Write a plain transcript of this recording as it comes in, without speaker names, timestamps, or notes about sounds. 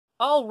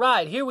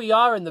Alright, here we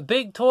are in the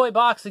big toy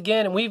box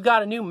again, and we've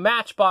got a new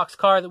Matchbox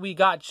car that we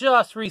got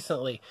just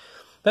recently.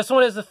 This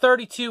one is the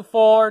 32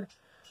 Ford.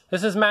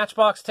 This is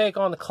Matchbox take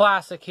on the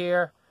classic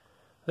here.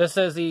 This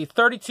is the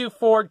 32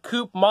 Ford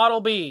Coupe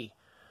Model B.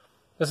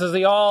 This is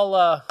the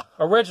all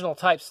original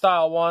type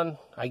style one,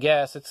 I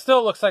guess. It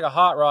still looks like a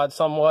hot rod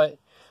somewhat.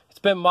 It's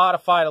been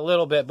modified a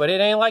little bit, but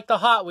it ain't like the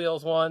Hot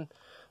Wheels one.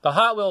 The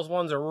Hot Wheels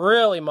ones are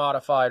really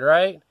modified,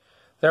 right?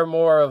 They're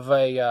more of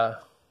a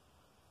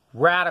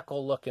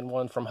radical looking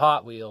one from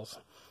Hot Wheels.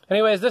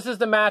 Anyways, this is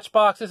the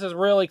Matchbox. This is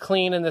really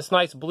clean in this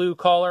nice blue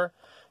color.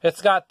 It's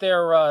got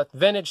their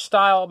vintage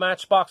style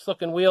Matchbox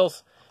looking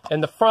wheels in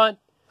the front.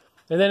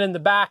 And then in the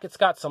back, it's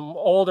got some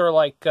older,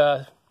 like,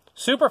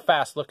 super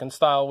fast looking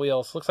style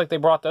wheels. Looks like they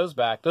brought those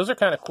back. Those are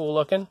kind of cool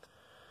looking.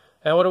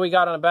 And what do we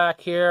got on the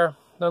back here?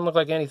 Doesn't look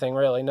like anything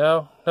really,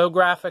 no. No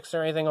graphics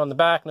or anything on the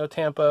back, no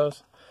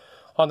tampos.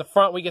 On the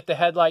front, we get the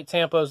headlight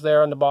tampos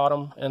there on the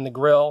bottom and the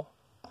grille.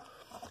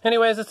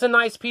 Anyways, it's a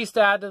nice piece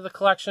to add to the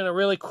collection. A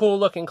really cool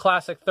looking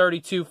classic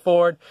 32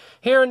 Ford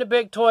here in the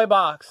big toy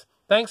box.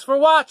 Thanks for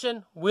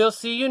watching. We'll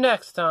see you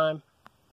next time.